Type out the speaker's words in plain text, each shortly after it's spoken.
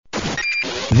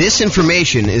This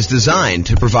information is designed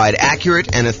to provide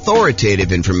accurate and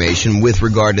authoritative information with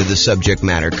regard to the subject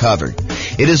matter covered.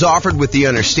 It is offered with the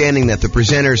understanding that the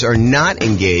presenters are not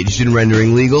engaged in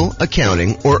rendering legal,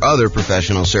 accounting, or other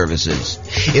professional services.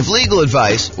 If legal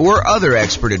advice or other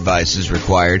expert advice is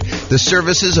required, the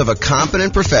services of a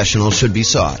competent professional should be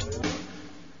sought.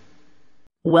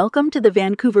 Welcome to the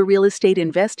Vancouver Real Estate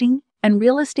Investing and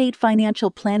Real Estate Financial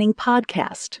Planning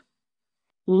Podcast.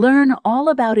 Learn all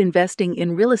about investing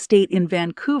in real estate in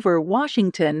Vancouver,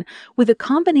 Washington, with a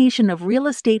combination of real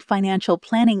estate financial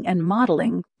planning and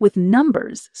modeling with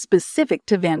numbers specific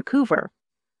to Vancouver,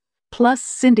 plus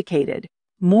syndicated,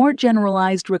 more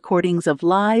generalized recordings of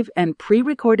live and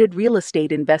pre-recorded real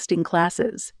estate investing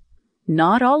classes,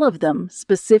 not all of them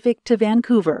specific to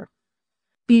Vancouver.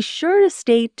 Be sure to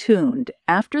stay tuned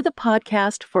after the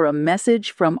podcast for a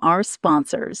message from our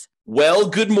sponsors. Well,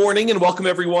 good morning and welcome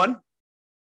everyone.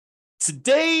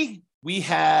 Today, we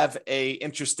have an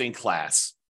interesting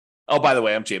class. Oh, by the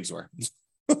way, I'm James Orr.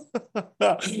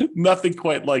 Nothing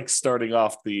quite like starting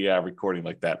off the recording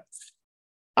like that.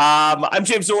 I'm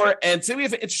James Orr, and today we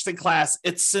have an interesting class.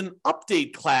 It's an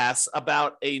update class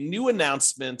about a new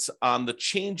announcement on the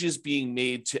changes being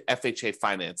made to FHA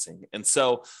financing. And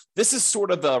so this is sort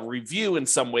of a review in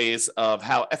some ways of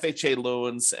how FHA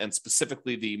loans and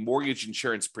specifically the mortgage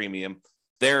insurance premium,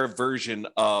 their version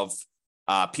of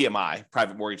PMI,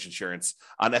 private mortgage insurance,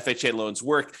 on FHA loans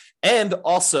work, and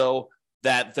also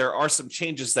that there are some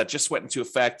changes that just went into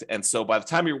effect. And so by the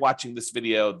time you're watching this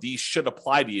video, these should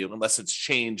apply to you unless it's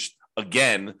changed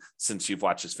again since you've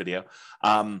watched this video.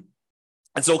 And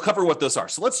so we'll cover what those are.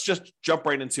 So let's just jump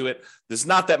right into it. There's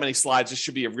not that many slides. This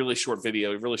should be a really short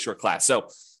video, a really short class. So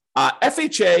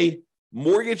FHA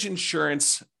mortgage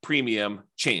insurance premium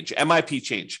change, MIP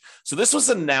change. So this was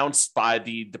announced by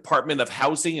the Department of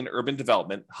Housing and Urban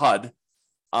Development, HUD,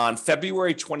 on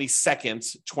February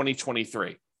 22nd,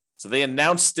 2023. So they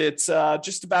announced it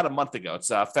just about a month ago.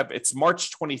 It's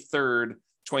March 23rd,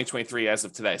 2023 as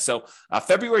of today. So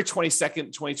February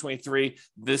 22nd, 2023,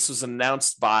 this was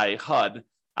announced by HUD,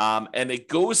 and it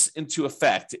goes into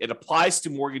effect. It applies to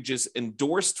mortgages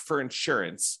endorsed for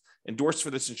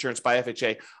this insurance by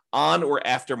FHA on or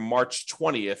after March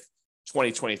 20th,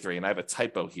 2023. And I have a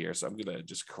typo here, so I'm going to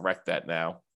just correct that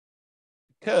now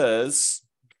because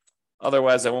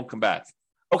otherwise I won't come back.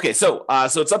 Okay, so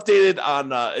it's updated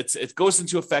on, it goes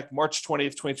into effect March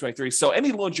 20th, 2023. So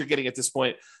any loans you're getting at this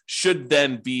point should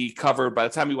then be covered. By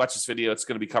the time you watch this video, it's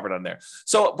going to be covered on there.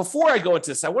 So before I go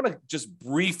into this, I want to just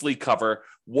briefly cover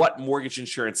what mortgage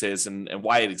insurance is and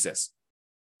why it exists.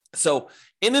 So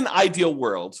in an ideal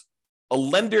world, a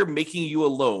lender making you a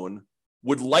loan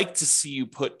would like to see you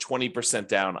put 20%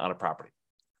 down on a property.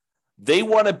 They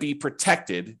want to be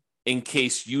protected in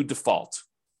case you default.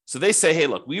 So they say, hey,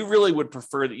 look, we really would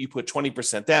prefer that you put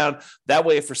 20% down. That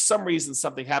way, if for some reason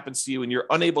something happens to you and you're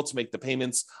unable to make the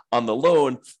payments on the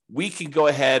loan, we can go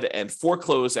ahead and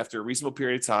foreclose after a reasonable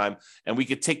period of time, and we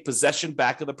could take possession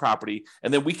back of the property,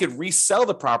 and then we could resell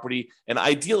the property and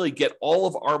ideally get all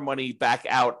of our money back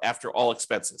out after all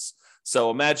expenses.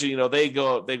 So imagine, they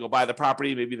go buy the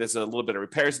property. Maybe there's a little bit of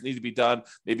repairs that need to be done.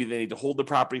 Maybe they need to hold the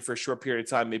property for a short period of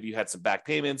time. Maybe you had some back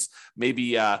payments.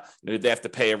 Maybe they have to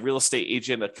pay a real estate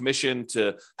agent a commission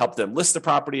to help them list the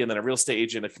property, and then a real estate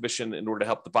agent a commission in order to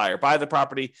help the buyer buy the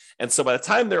property. And so by the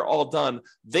time they're all done,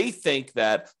 they think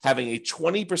that having a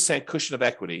 20% cushion of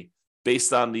equity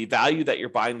based on the value that you're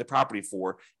buying the property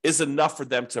for is enough for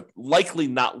them to likely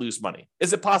not lose money.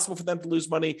 Is it possible for them to lose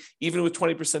money even with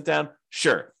 20% down?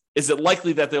 Sure. Is it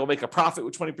likely that they'll make a profit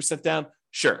with 20% down?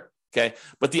 Sure. Okay.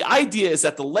 But the idea is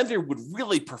that the lender would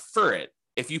really prefer it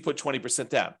if you put 20%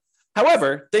 down.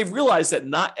 However, they've realized that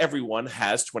not everyone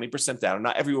has 20% down, and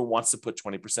not everyone wants to put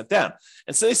 20% down.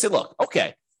 And so they say, look,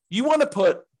 okay, you want to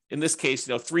put, in this case,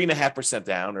 3.5%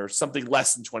 down or something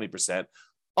less than 20%.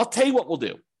 I'll tell you what we'll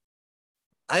do.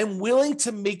 I'm willing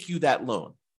to make you that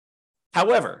loan.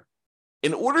 However,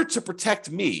 in order to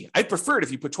protect me, I'd prefer it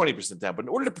if you put 20% down, but in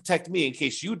order to protect me in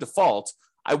case you default,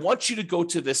 I want you to go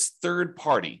to this third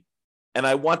party, and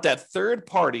I want that third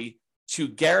party to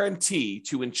guarantee,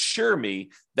 to ensure me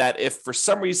that if for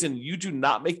some reason you do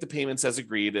not make the payments as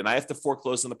agreed and I have to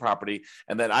foreclose on the property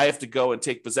and then I have to go and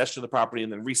take possession of the property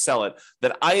and then resell it,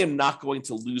 that I am not going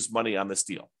to lose money on this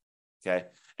deal. Okay.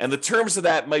 And the terms of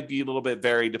that might be a little bit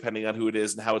varied depending on who it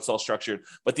is and how it's all structured.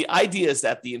 But the idea is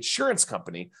that the insurance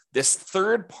company, this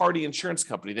third party insurance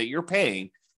company that you're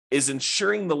paying, is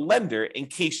insuring the lender in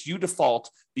case you default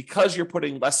because you're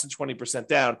putting less than 20%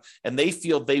 down, and they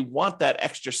feel they want that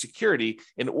extra security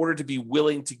in order to be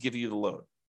willing to give you the loan.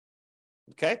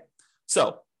 Okay?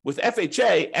 So With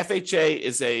FHA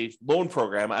is a loan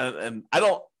program, and I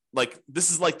don't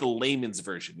this is like the layman's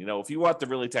version. If you want the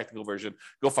really technical version,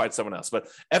 go find someone else. But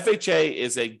FHA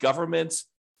is a government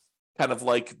kind of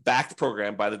backed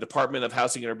program by the Department of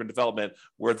Housing and Urban Development,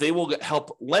 where they will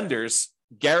help lenders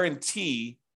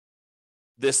guarantee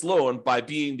this loan by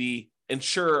being the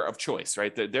insurer of choice,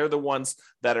 right? They're the ones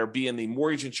that are being the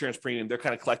mortgage insurance premium. They're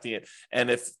kind of collecting it.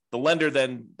 And if the lender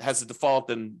then has a default,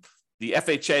 then the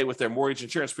FHA with their mortgage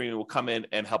insurance premium will come in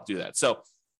and help do that. So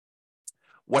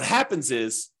what happens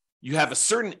is you have a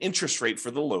certain interest rate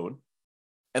for the loan.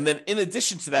 And then in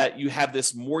addition to that, you have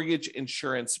this mortgage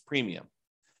insurance premium.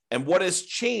 And what has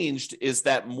changed is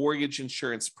that mortgage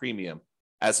insurance premium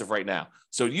as of right now.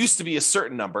 So it used to be a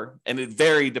certain number, and it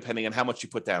varied depending on how much you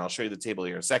put down. I'll show you the table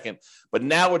here in a second. But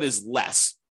now it is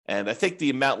less. And I think the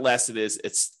amount less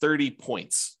it's 30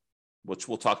 points, which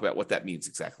we'll talk about what that means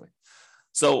exactly.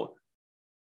 So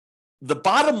the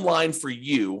bottom line for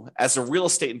you as a real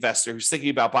estate investor who's thinking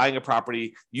about buying a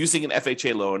property using an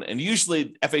FHA loan, and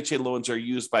usually FHA loans are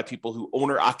used by people who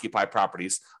own or occupy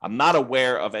properties. I'm not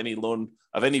aware of any loan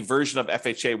of any version of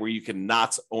FHA where you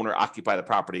cannot own or occupy the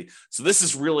property. So this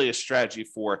is really a strategy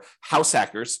for house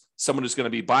hackers, someone who's going to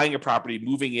be buying a property,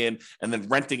 moving in, and then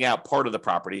renting out part of the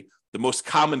property. The most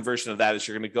common version of that is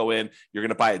you're going to go in, you're going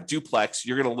to buy a duplex,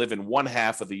 you're going to live in one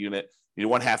half of the unit,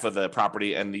 one half of the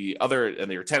property, and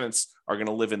your tenants are going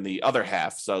to live in the other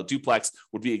half. So duplex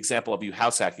would be an example of you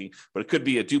house hacking, but it could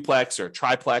be a duplex or a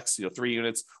triplex, 3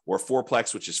 units, or a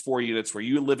fourplex, which is 4 units, where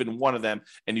you live in one of them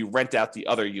and you rent out the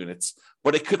other units.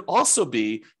 But it could also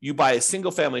be you buy a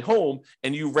single family home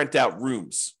and you rent out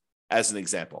rooms, as an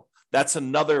example. That's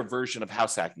another version of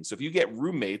house hacking. So if you get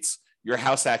roommates, you're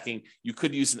house hacking. You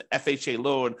could use an FHA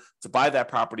loan to buy that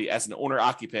property as an owner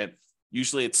occupant.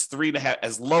 Usually it's 3.5%,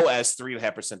 as low as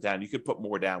 3.5% down. You could put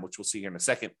more down, which we'll see here in a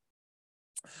second.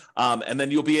 And then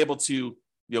you'll be able to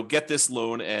get this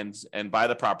loan and buy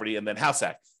the property and then house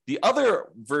hack. The other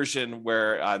version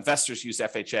where investors use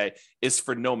FHA is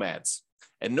for nomads.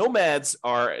 And nomads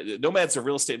are a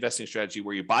real estate investing strategy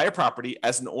where you buy a property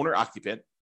as an owner occupant.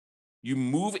 You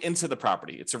move into the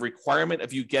property. It's a requirement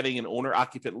of you getting an owner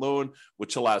occupant loan,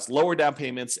 which allows lower down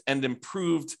payments and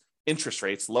improved interest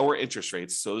rates, lower interest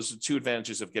rates. So those are 2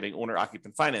 advantages of getting owner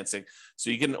occupant financing. So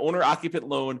you get an owner occupant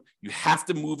loan. You have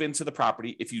to move into the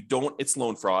property. If you don't, it's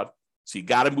loan fraud. So you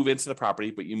got to move into the property,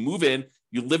 but you move in,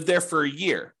 you live there for a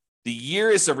year. The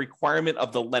year is a requirement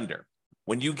of the lender.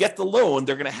 When you get the loan,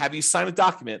 they're going to have you sign a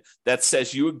document that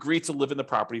says you agree to live in the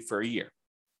property for a year.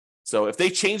 So if they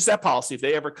change that policy, if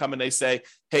they ever come and they say,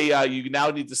 hey, you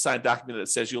now need to sign a document that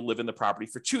says you'll live in the property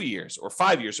for 2 years or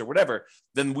 5 years or whatever,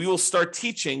 then we will start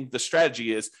teaching the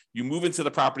strategy is you move into the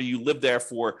property, you live there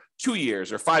for 2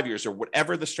 years or 5 years or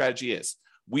whatever the strategy is.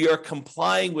 We are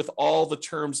complying with all the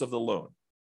terms of the loan.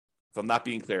 If I'm not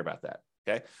being clear about that.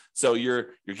 Okay. So you're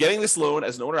getting this loan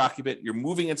as an owner occupant, you're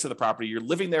moving into the property, you're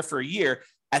living there for a year.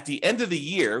 At the end of the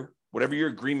year, whatever your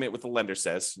agreement with the lender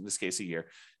says, in this case, a year,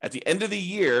 at the end of the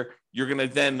year, you're going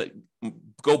to then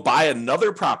go buy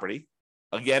another property,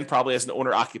 again, probably as an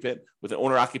owner occupant with an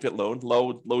owner occupant loan,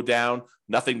 low down,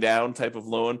 nothing down type of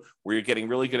loan where you're getting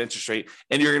really good interest rate.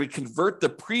 And you're going to convert the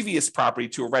previous property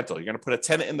to a rental. You're going to put a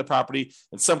tenant in the property.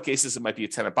 In some cases, it might be a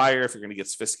tenant buyer if you're going to get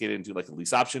sophisticated and do like a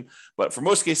lease option. But for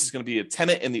most cases, it's going to be a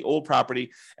tenant in the old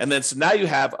property. And then so now you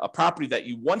have a property that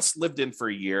you once lived in for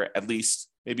a year, at least,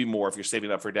 maybe more if you're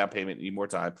saving up for a down payment, you need more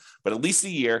time, but at least a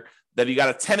year, that you got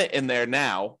a tenant in there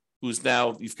now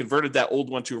you've converted that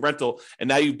old one to a rental, and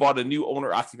now you've bought a new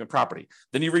owner occupant property.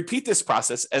 Then you repeat this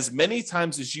process as many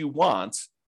times as you want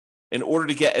in order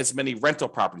to get as many rental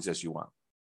properties as you want.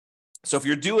 So if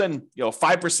you're doing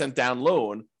 5% down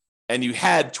loan and you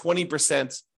had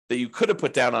 20% that you could have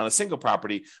put down on a single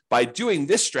property, by doing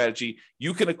this strategy,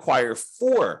 you can acquire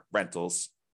 4 rentals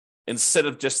instead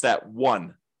of just that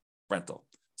one rental.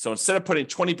 So instead of putting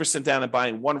 20% down and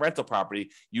buying 1 rental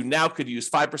property, you now could use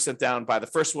 5% down, buy the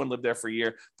first one, live there for a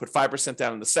year, put 5%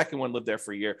 down in the second one, live there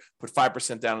for a year, put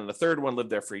 5% down in the third one, live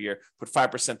there for a year, put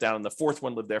 5% down in the fourth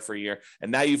one, live there for a year.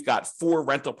 And now you've got 4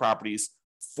 rental properties,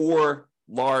 4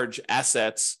 large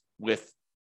assets with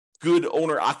good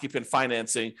owner occupant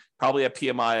financing, probably a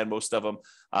PMI on most of them.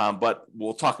 But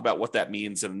we'll talk about what that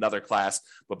means in another class.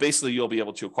 But basically, you'll be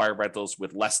able to acquire rentals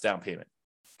with less down payment.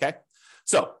 Okay.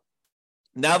 So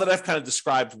now that I've kind of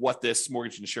described what this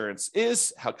mortgage insurance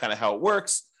is, how it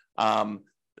works,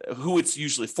 who it's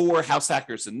usually for, house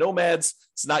hackers and nomads.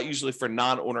 It's not usually for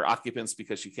non-owner occupants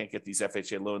because you can't get these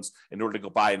FHA loans in order to go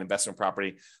buy an investment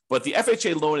property. But the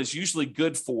FHA loan is usually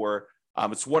good for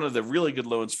It's one of the really good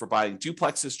loans for buying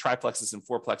duplexes, triplexes, and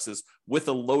fourplexes with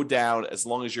a low down as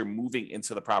long as you're moving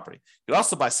into the property. You can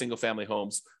also buy single family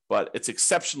homes, but it's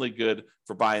exceptionally good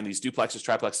for buying these duplexes,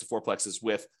 triplexes, fourplexes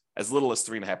with as little as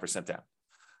 3.5% down.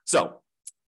 So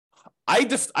I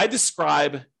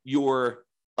describe your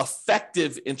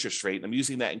effective interest rate, I'm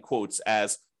using that in quotes,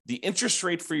 as the interest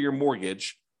rate for your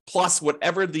mortgage plus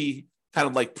whatever the kind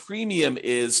of like premium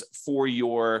is for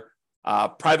your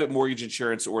private mortgage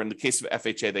insurance, or in the case of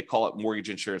FHA, they call it mortgage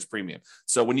insurance premium.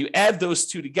 So when you add those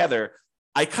two together,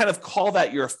 I kind of call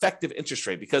that your effective interest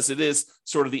rate, because it is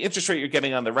sort of the interest rate you're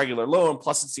getting on the regular loan,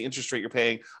 plus it's the interest rate you're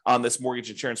paying on this mortgage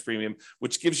insurance premium,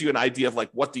 which gives you an idea of like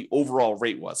what the overall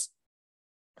rate was.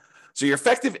 So your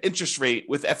effective interest rate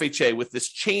with FHA, with this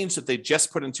change that they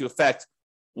just put into effect,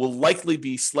 will likely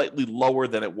be slightly lower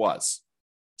than it was.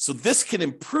 So this can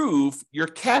improve your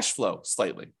cash flow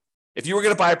slightly. If you were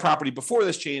going to buy a property before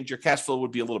this change, your cash flow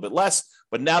would be a little bit less.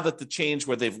 But now that the change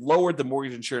where they've lowered the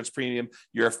mortgage insurance premium,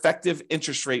 your effective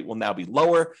interest rate will now be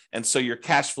lower. And so your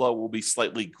cash flow will be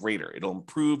slightly greater. It'll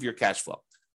improve your cash flow.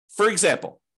 For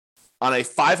example, on a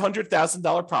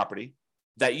 $500,000 property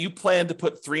that you plan to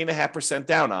put 3.5%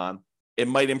 down on, it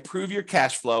might improve your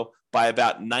cash flow by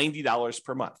about $90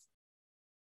 per month.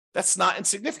 That's not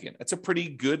insignificant. That's a pretty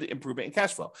good improvement in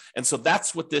cash flow. And so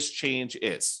that's what this change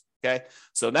is. Okay.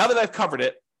 So now that I've covered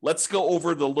it, let's go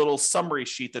over the little summary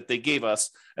sheet that they gave us.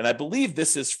 And I believe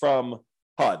this is from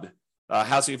HUD,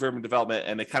 Housing and Urban Development,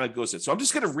 and it kind of goes in. So I'm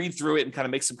just going to read through it and kind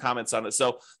of make some comments on it.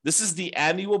 So this is the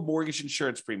annual mortgage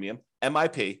insurance premium,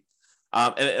 MIP,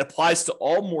 and it applies to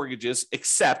all mortgages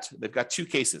except they've got two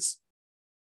cases: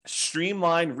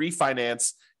 streamlined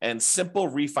refinance and simple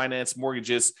refinance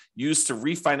mortgages used to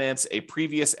refinance a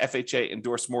previous FHA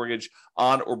endorsed mortgage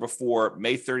on or before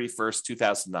May 31st,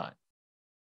 2009.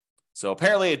 So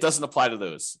apparently it doesn't apply to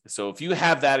those. So if you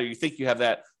have that, or you think you have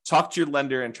that, talk to your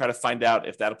lender and try to find out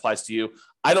if that applies to you.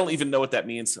 I don't even know what that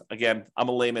means. Again, I'm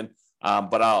a layman,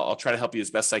 but I'll try to help you as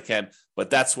best I can.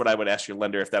 But that's what I would ask your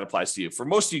lender if that applies to you. For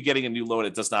most of you getting a new loan,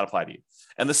 it does not apply to you.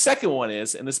 And the second one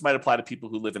is, and this might apply to people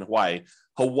who live in Hawaii,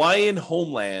 Hawaiian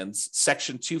Homelands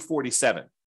Section 247.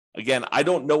 Again, I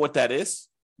don't know what that is.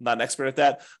 I'm not an expert at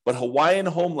that, but Hawaiian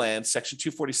Homeland Section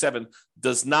 247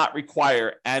 does not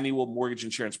require annual mortgage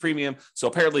insurance premium. So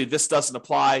apparently this doesn't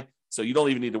apply. So you don't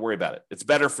even need to worry about it. It's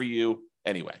better for you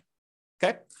anyway.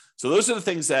 Okay. So those are the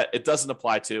things that it doesn't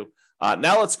apply to.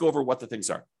 Now let's go over what the things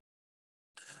are.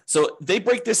 So they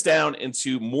break this down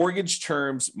into mortgage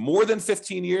terms more than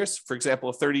 15 years, for example,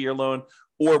 a 30-year loan,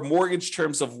 or mortgage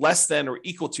terms of less than or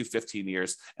equal to 15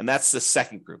 years. And that's the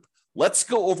second group. Let's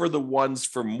go over the ones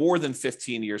for more than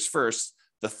 15 years first,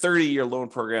 the 30-year loan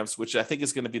programs, which I think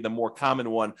is going to be the more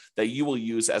common one that you will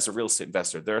use as a real estate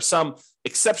investor. There are some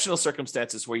exceptional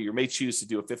circumstances where you may choose to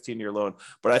do a 15-year loan,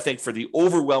 but I think for the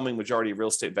overwhelming majority of real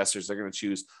estate investors, they're going to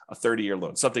choose a 30-year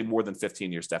loan, something more than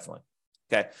 15 years, definitely.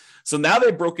 Okay. So now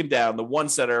they've broken down the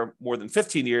ones that are more than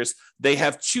 15 years. They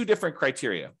have two different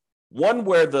criteria. One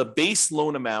where the base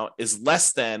loan amount is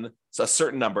less than a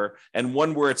certain number, and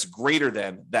one where it's greater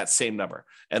than that same number.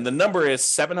 And the number is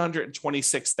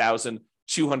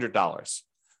 $726,200.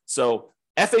 So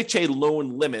FHA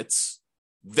loan limits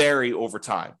vary over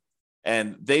time.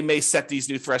 And they may set these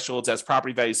new thresholds as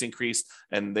property values increase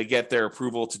and they get their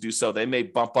approval to do so. They may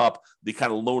bump up the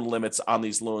kind of loan limits on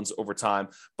these loans over time.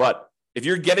 But if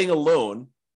you're getting a loan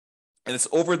and it's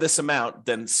over this amount,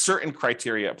 then certain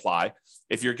criteria apply.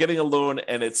 If you're getting a loan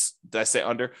and it's, did I say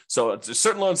under? So there's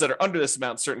certain loans that are under this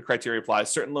amount, certain criteria apply.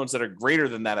 Certain loans that are greater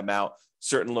than that amount,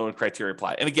 certain loan criteria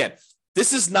apply. And again,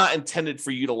 this is not intended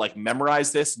for you to like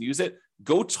memorize this and use it.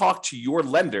 Go talk to your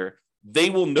lender. They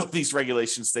will know these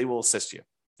regulations. They will assist you.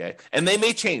 Okay. And they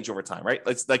may change over time, right?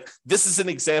 It's like, this is an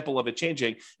example of it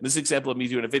changing. And this is an example of me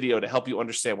doing a video to help you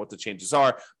understand what the changes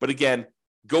are. But again,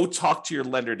 go talk to your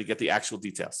lender to get the actual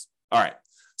details. All right.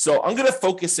 So I'm going to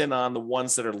focus in on the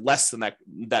ones that are less than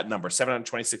that number,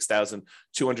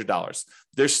 $726,200.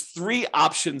 There's three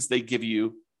options they give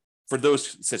you for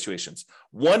those situations.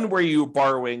 One where you're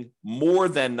borrowing more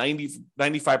than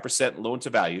 95% loan to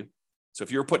value. So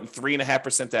if you're putting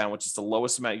 3.5% down, which is the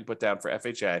lowest amount you put down for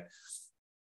FHA,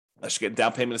 unless you're getting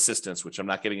down payment assistance, which I'm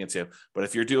not getting into. But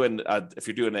if you're doing an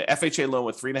FHA loan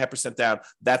with 3.5% down,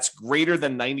 that's greater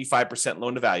than 95%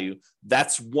 loan to value.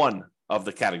 That's one of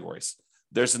the categories.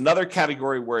 There's another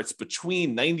category where it's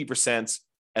between 90%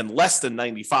 and less than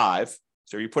 95.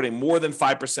 So you're putting more than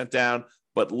 5% down,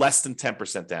 but less than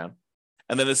 10% down.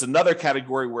 And then there's another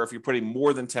category where if you're putting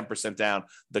more than 10% down,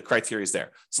 the criteria is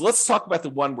there. So let's talk about the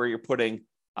one where you're putting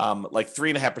like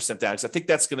 3.5% down, because I think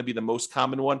that's going to be the most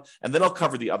common one. And then I'll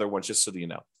cover the other ones just so that you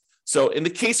know. So in the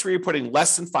case where you're putting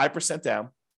less than 5% down,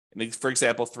 for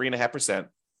example, 3.5%,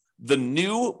 the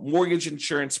new mortgage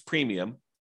insurance premium,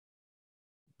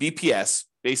 BPS,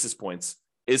 basis points,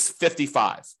 is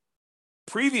 55.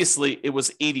 Previously, it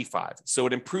was 85. So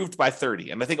it improved by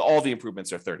 30. And I think all the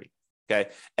improvements are 30. Okay.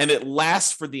 And it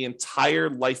lasts for the entire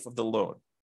life of the loan.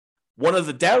 One of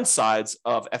the downsides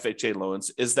of FHA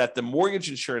loans is that the mortgage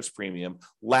insurance premium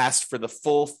lasts for the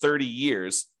full 30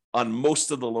 years on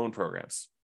most of the loan programs.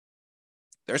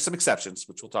 There are some exceptions,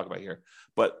 which we'll talk about here,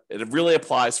 but it really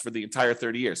applies for the entire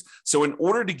 30 years. So in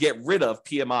order to get rid of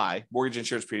PMI, mortgage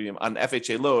insurance premium, on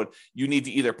FHA loan, you need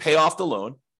to either pay off the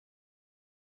loan,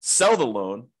 sell the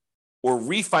loan, or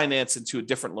refinance into a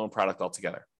different loan product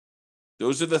altogether.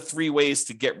 Those are the three ways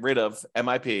to get rid of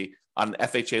MIP on an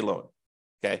FHA loan.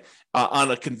 Okay. On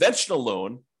a conventional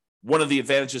loan, one of the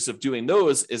advantages of doing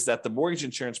those is that the mortgage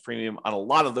insurance premium on a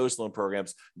lot of those loan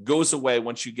programs goes away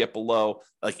once you get below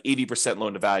like 80%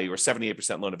 loan to value or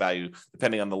 78% loan to value,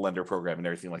 depending on the lender program and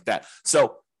everything like that.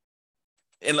 So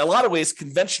in a lot of ways,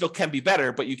 conventional can be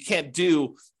better, but you can't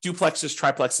do duplexes,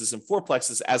 triplexes, and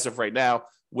fourplexes as of right now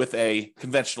with a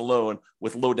conventional loan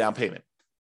with low down payment.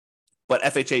 But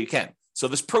FHA you can. So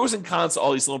there's pros and cons to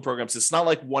all these loan programs. It's not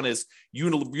like one is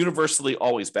universally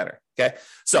always better. Okay.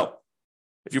 So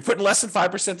if you're putting less than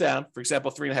 5% down, for example,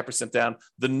 3.5% down,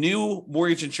 the new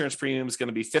mortgage insurance premium is going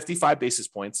to be 55 basis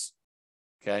points.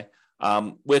 Okay.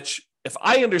 Which, if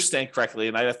I understand correctly,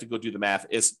 and I have to go do the math,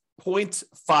 is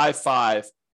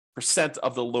 0.55%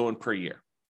 of the loan per year.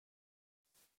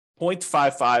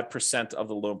 0.55% of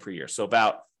the loan per year. So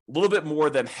about a little bit more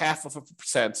than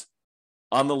 0.5%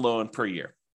 on the loan per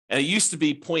year. And it used to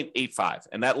be 0.85,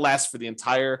 and that lasts for the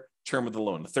entire term of the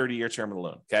loan, the 30-year term of the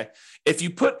loan, okay? If you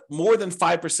put more than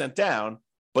 5% down,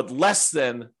 but less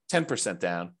than 10%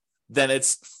 down, then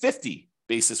it's 50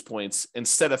 basis points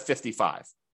instead of 55.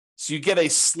 So you get a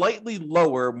slightly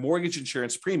lower mortgage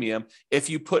insurance premium if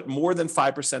you put more than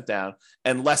 5% down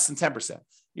and less than 10%.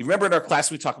 You remember in our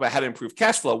class, we talked about how to improve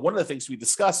cash flow. One of the things we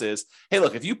discuss is, hey,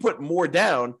 look, if you put more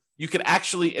down, you can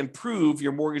actually improve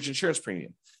your mortgage insurance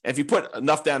premium. And if you put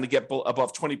enough down to get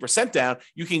above 20% down,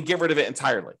 you can get rid of it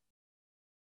entirely.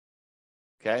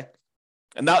 Okay.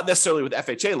 And not necessarily with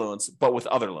FHA loans, but with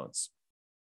other loans.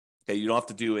 Okay. You don't have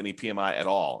to do any PMI at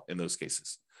all in those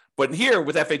cases. But here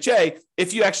with FHA,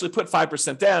 if you actually put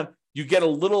 5% down, you get a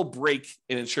little break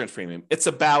in insurance premium. It's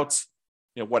about,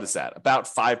 what is that? About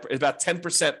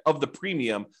 10% of the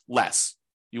premium less.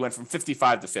 You went from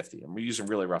 55 to 50. And we're using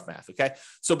really rough math. Okay.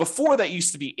 So before that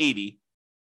used to be 80.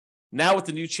 Now with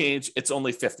the new change, it's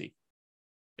only 50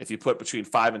 if you put between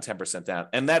 5 and 10% down.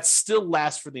 And that still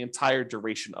lasts for the entire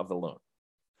duration of the loan.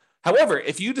 However,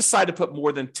 if you decide to put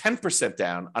more than 10%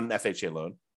 down on an FHA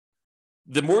loan,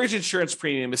 the mortgage insurance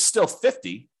premium is still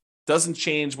 50, doesn't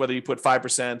change whether you put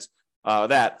 5%,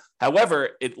 that. However,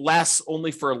 it lasts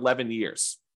only for 11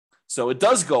 years. So it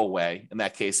does go away in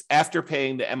that case after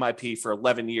paying the MIP for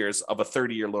 11 years of a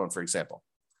 30-year loan, for example.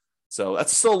 So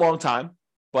that's still a long time,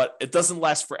 but it doesn't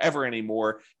last forever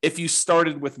anymore if you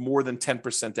started with more than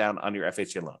 10% down on your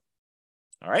FHA loan.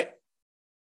 All right.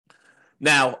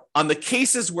 Now, on the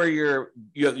cases where your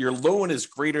loan is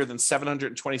greater than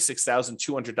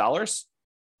 $726,200,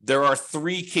 there are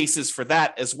 3 cases for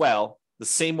that as well, the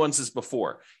same ones as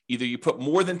before. Either you put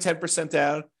more than 10%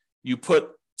 down, you put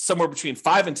somewhere between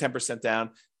 5 and 10%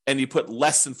 down, and you put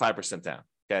less than 5% down.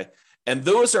 Okay. And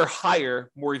those are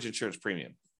higher mortgage insurance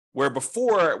premium. Where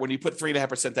before, when you put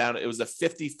 3.5% down, it was a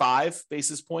 55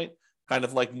 basis point, kind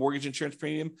of like mortgage insurance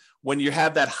premium. When you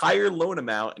have that higher loan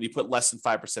amount and you put less than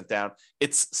 5% down,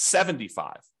 it's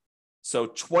 75. So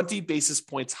 20 basis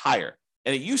points higher.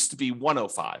 And it used to be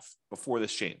 105 before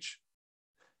this change.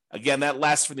 Again, that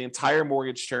lasts for the entire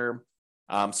mortgage term.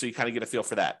 So you kind of get a feel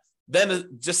for that.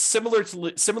 Then just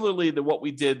similarly to what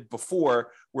we did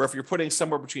before, where if you're putting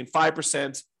somewhere between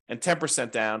 5% and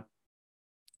 10% down,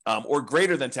 or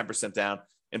greater than 10% down,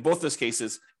 in both those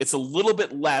cases, it's a little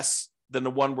bit less than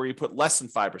the one where you put less than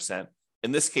 5%.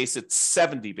 In this case, it's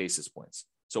 70 basis points.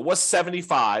 So it was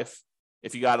 75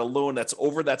 if you got a loan that's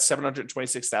over that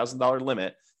 $726,000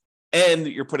 limit, and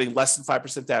you're putting less than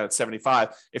 5% down at 75.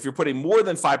 If you're putting more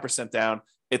than 5% down,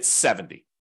 it's 70.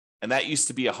 And that used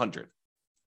to be 100.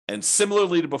 And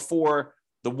similarly to before,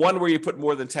 the one where you put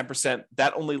more than 10%,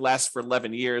 that only lasts for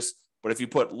 11 years. But if you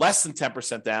put less than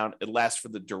 10% down, it lasts for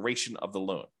the duration of the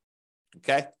loan.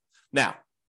 Okay. Now,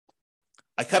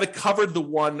 I kind of covered the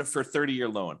one for 30-year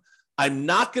loan. I'm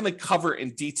not going to cover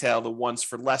in detail the ones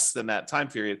for less than that time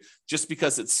period, just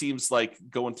because it seems like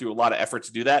going through a lot of effort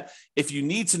to do that. If you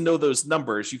need to know those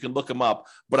numbers, you can look them up.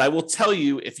 But I will tell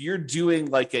you, if you're doing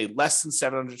like a less than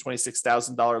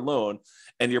 $726,000 loan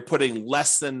and you're putting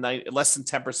less than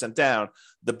 10% down,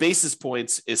 the basis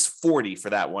points is 40 for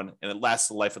that one, and it lasts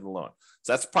the life of the loan.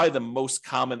 So that's probably the most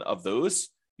common of those.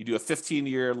 You do a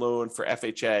 15-year loan for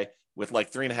FHA with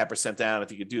like 3.5% down,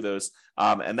 if you could do those.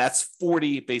 And that's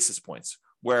 40 basis points,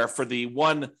 where for the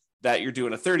one that you're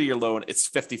doing a 30-year loan, it's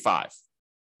 55.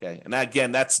 Okay. And that,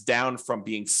 again, that's down from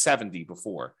being 70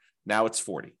 before. Now it's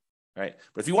 40. Right.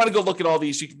 But if you want to go look at all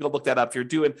these, you can go look that up. If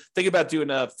you're think about doing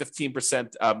a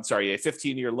 15%, a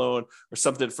 15-year loan or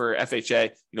something for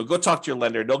FHA, go talk to your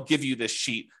lender. They'll give you this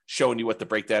sheet showing you what the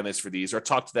breakdown is for these, or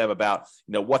talk to them about,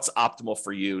 what's optimal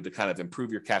for you to kind of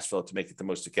improve your cash flow to make it the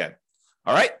most you can.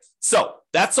 All right. So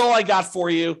that's all I got for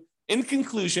you. In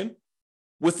conclusion,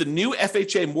 with the new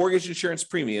FHA mortgage insurance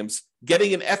premiums,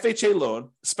 getting an FHA loan,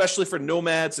 especially for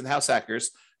nomads and house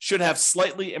hackers, should have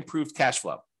slightly improved cash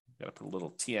flow. Got to put a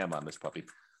little TM on this puppy.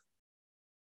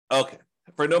 Okay.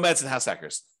 For nomads and house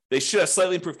hackers, they should have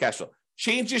slightly improved cash flow.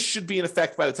 Changes should be in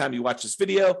effect by the time you watch this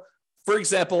video. For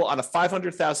example, on a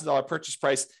 $500,000 purchase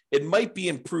price, it might be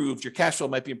improved. Your cash flow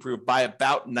might be improved by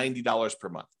about $90 per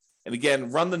month. And again,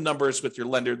 run the numbers with your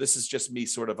lender. This is just me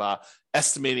sort of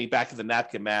estimating back of the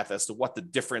napkin math as to what the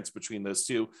difference between those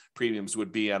two premiums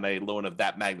would be on a loan of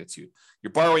that magnitude.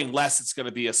 You're borrowing less, it's going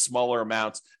to be a smaller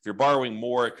amount. If you're borrowing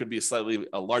more, it could be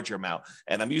a larger amount.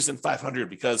 And I'm using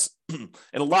 500 because in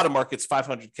a lot of markets,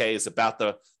 500K is about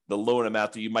the loan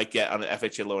amount that you might get on an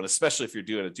FHA loan, especially if you're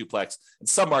doing a duplex. In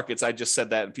some markets, I just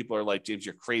said that and people are like, James,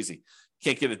 you're crazy. You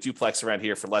can't get a duplex around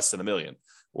here for less than $1 million.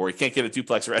 Or you can't get a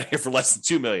duplex around here for less than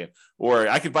 $2 million, or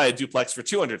I could buy a duplex for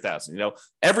 $200,000.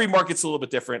 Every market's a little bit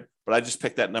different, but I just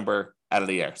picked that number out of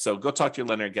the air. So go talk to your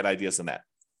lender and get ideas on that.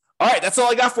 All right, that's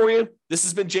all I got for you. This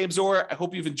has been James Orr. I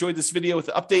hope you've enjoyed this video with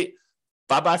the update.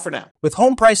 Bye-bye for now. With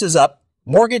home prices up,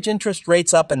 mortgage interest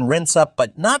rates up, and rents up,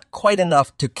 but not quite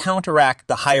enough to counteract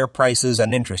the higher prices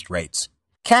and interest rates.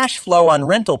 Cash flow on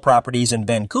rental properties in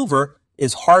Vancouver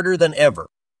is harder than ever.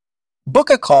 Book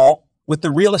a call with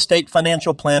the Real Estate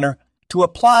Financial Planner to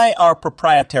apply our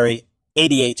proprietary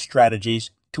 88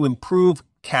 strategies to improve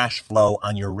cash flow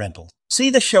on your rentals. See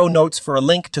the show notes for a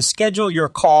link to schedule your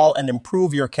call and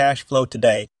improve your cash flow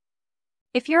today.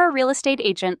 If you're a real estate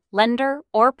agent, lender,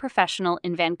 or professional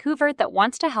in Vancouver that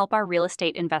wants to help our real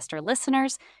estate investor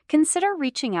listeners, consider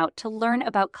reaching out to learn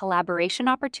about collaboration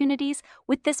opportunities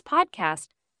with this podcast.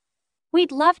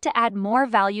 We'd love to add more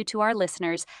value to our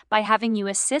listeners by having you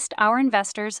assist our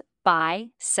investors buy,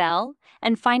 sell,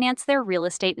 and finance their real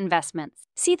estate investments.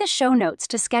 See the show notes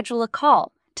to schedule a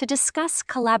call to discuss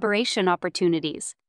collaboration opportunities.